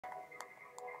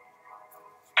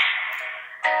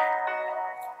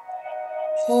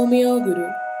Homoeo Guru.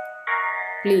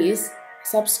 Please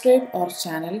subscribe our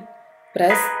channel,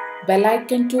 press bell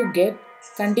icon to get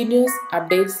continuous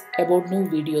updates about new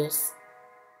videos.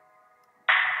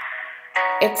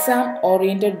 Exam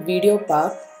Oriented Video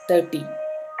Part 30.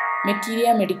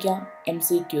 Materia Medica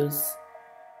MCQs.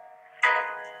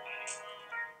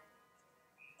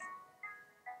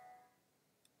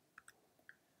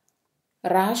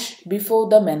 Rash before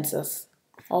the menses.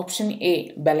 Option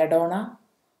A, belladonna.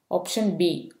 Option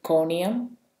B,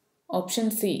 conium. Option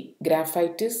C,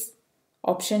 graphitis.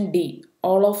 Option D,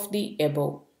 all of the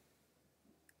above.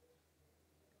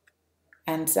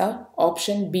 Answer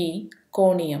option B,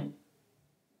 conium.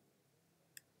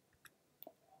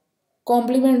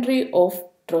 Complementary of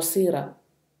Drosera.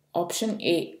 Option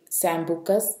A,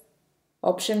 sambucus.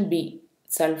 Option B,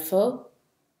 sulfur.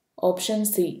 Option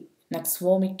C, nux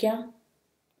vomica.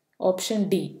 Option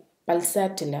D,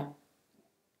 pulsatilla.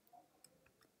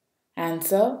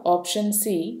 Answer option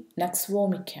C, nux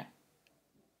vomica.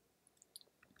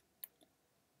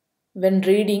 When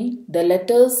reading, the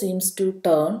letter seems to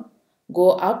turn,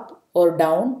 go up or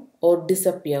down or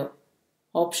disappear.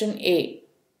 Option A,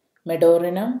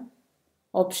 medorinum.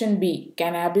 Option B,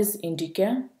 cannabis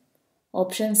indica.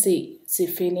 Option C,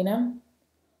 syphilinum.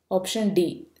 Option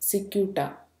D,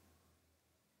 cicuta.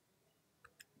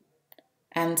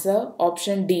 Answer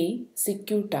option D,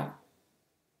 cicuta.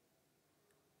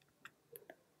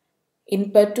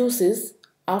 In pertussis,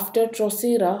 after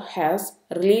Drosera has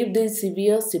relieved the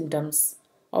severe symptoms.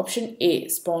 Option A,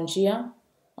 spongia.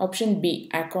 Option B,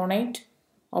 aconite.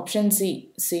 Option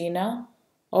C, sena.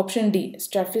 Option D,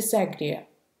 staphysagria.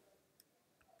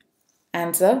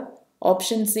 Answer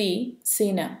option C,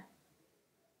 sena.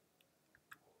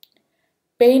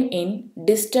 Pain in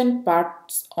distant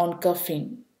parts on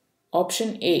cuffing.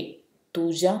 Option A,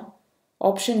 thuja.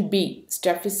 Option B,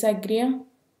 staphysagria.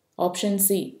 Option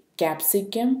C,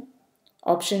 capsicum.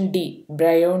 Option D,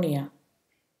 bryonia.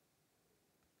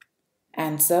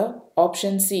 Answer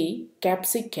option C,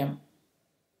 capsicum.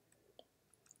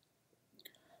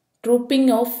 Drooping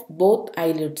of both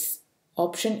eyelids.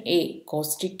 Option A,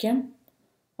 causticum.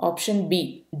 Option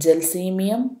B,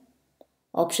 gelsemium.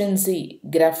 Option C,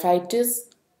 graphitis.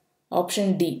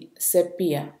 Option D,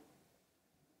 sepia.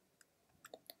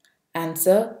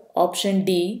 Answer option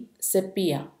D,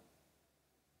 sepia.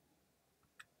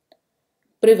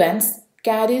 Prevents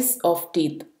caries of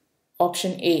teeth.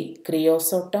 Option A,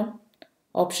 creosotum.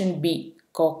 Option B,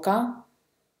 coca.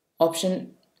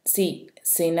 Option C,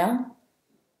 sena.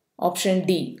 Option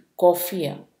D,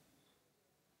 coffea.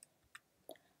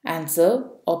 Answer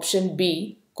option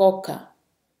B, coca.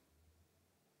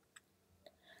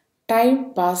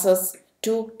 Time passes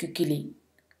too quickly.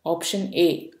 Option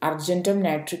A, argentum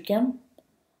nitricum.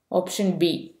 Option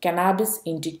B, cannabis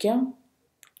indicum.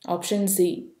 Option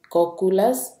C,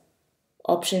 cocculus.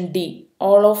 Option D,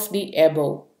 all of the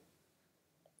above.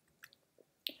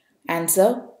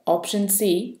 Answer option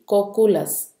C,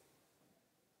 cocculus.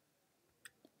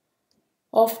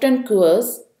 Often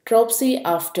cures dropsy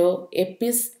after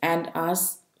epis and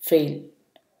as fail.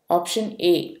 Option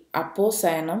A,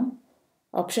 apocyanum.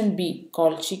 Option B,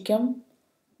 colchicum.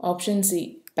 Option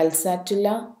C,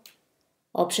 pulsatilla.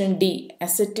 Option D,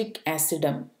 acetic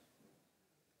acidum.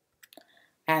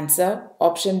 Answer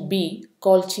option B,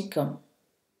 colchicum.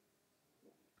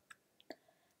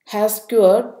 Has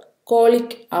cured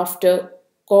colic after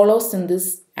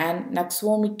colosynthesis and nux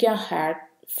vomica had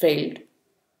failed.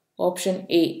 Option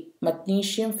A,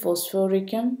 magnesium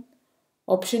phosphoricum.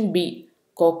 Option B,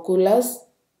 cocculus.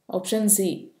 Option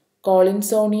C,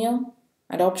 collinsonia.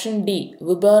 And option D,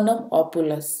 viburnum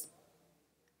opulus.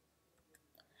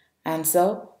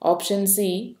 Answer option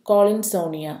C,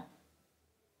 collinsonia.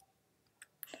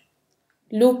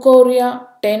 Leucorrhea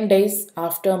 10 days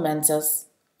after menses.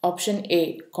 Option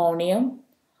A, conium.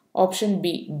 Option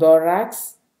B,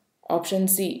 borax. Option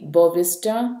C,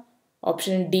 bovista.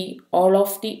 Option D, all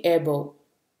of the above.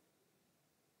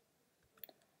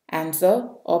 Answer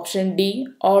option D,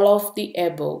 all of the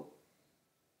above.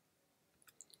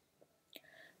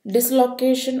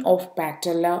 Dislocation of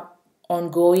patella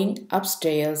on going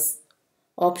upstairs.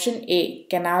 Option A,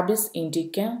 cannabis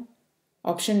indica.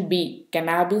 Option B,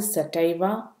 cannabis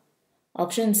sativa.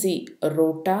 Option C,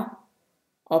 rota.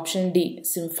 Option D,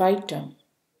 symphytum.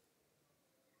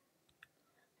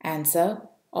 Answer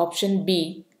option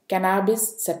B,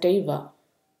 cannabis sativa.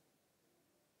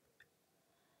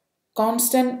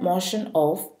 Constant motion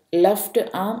of left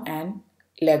arm and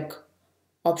leg.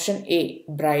 Option A,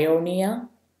 bryonia.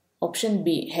 Option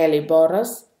B,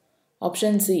 helleborus.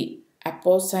 Option C,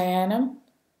 apocyanum.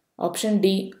 Option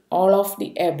D, all of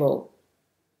the above.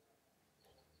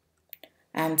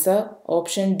 Answer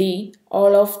option D,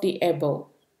 all of the above.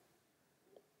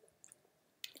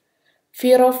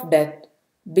 Fear of death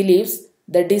believes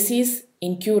the disease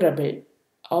incurable.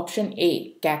 Option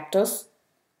A, cactus.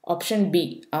 Option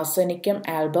B, arsenicum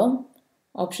album.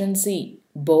 Option C,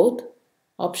 both.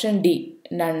 Option D,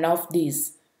 none of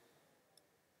these.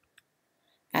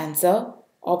 Answer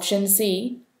option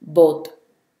C, both.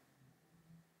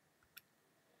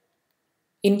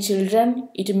 In children,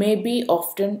 it may be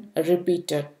often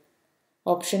repeated.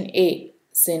 Option A,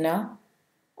 Senna.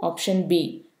 Option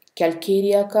B,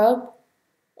 Calcarea carp.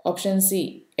 Option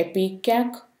C,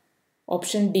 Epicac.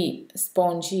 Option D,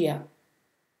 Spongia.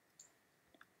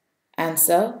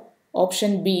 Answer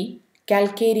option B,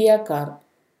 Calcarea carp.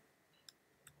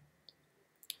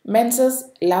 Menses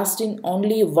lasting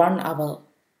only 1 hour.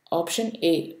 Option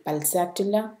A,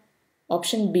 pulsatilla.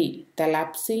 Option B,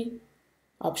 thalapsy.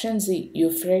 Option C,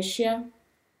 euphrasia.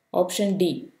 Option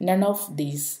D, none of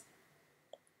these.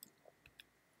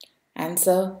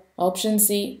 Answer option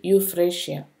C,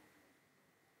 euphrasia.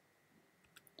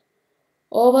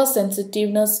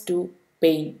 Oversensitiveness to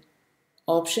pain.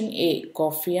 Option A,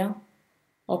 coffea.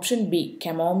 Option B,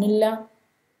 chamomilla.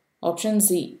 Option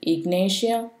C,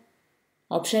 ignatia.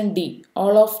 Option D,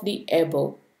 all of the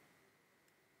above.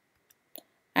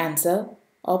 Answer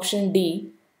option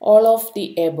D, all of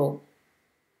the above.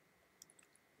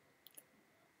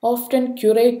 Often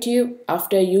curative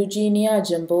after Eugenia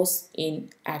jumbos in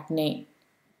acne.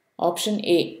 Option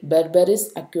A,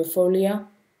 Berberis aquifolia.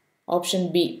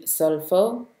 Option B,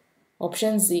 sulfur.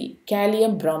 Option C,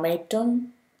 Callium bromatum.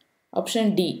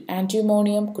 Option D,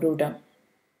 Antimonium crudum.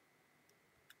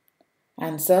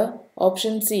 Answer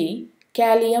option C,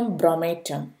 Callium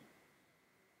bromatum.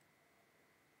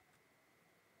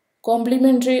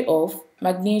 Complementary of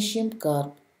magnesium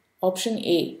carp. Option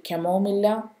A,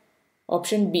 chamomilla.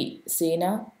 Option B,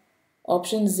 Senna.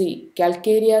 Option C,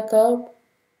 Calcarea carp.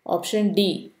 Option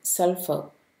D, sulfur.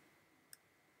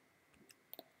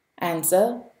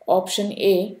 Answer option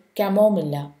A,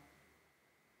 chamomilla.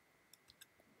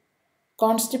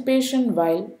 Constipation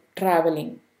while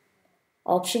traveling.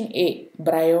 Option A,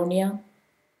 bryonia.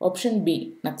 Option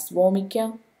B, nux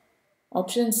vomica.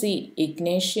 Option C,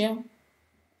 ignatia.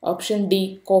 Option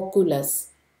D, cocculus.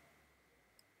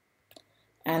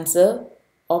 Answer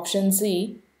option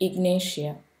C,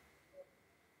 ignatia.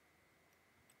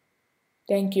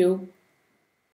 Thank you.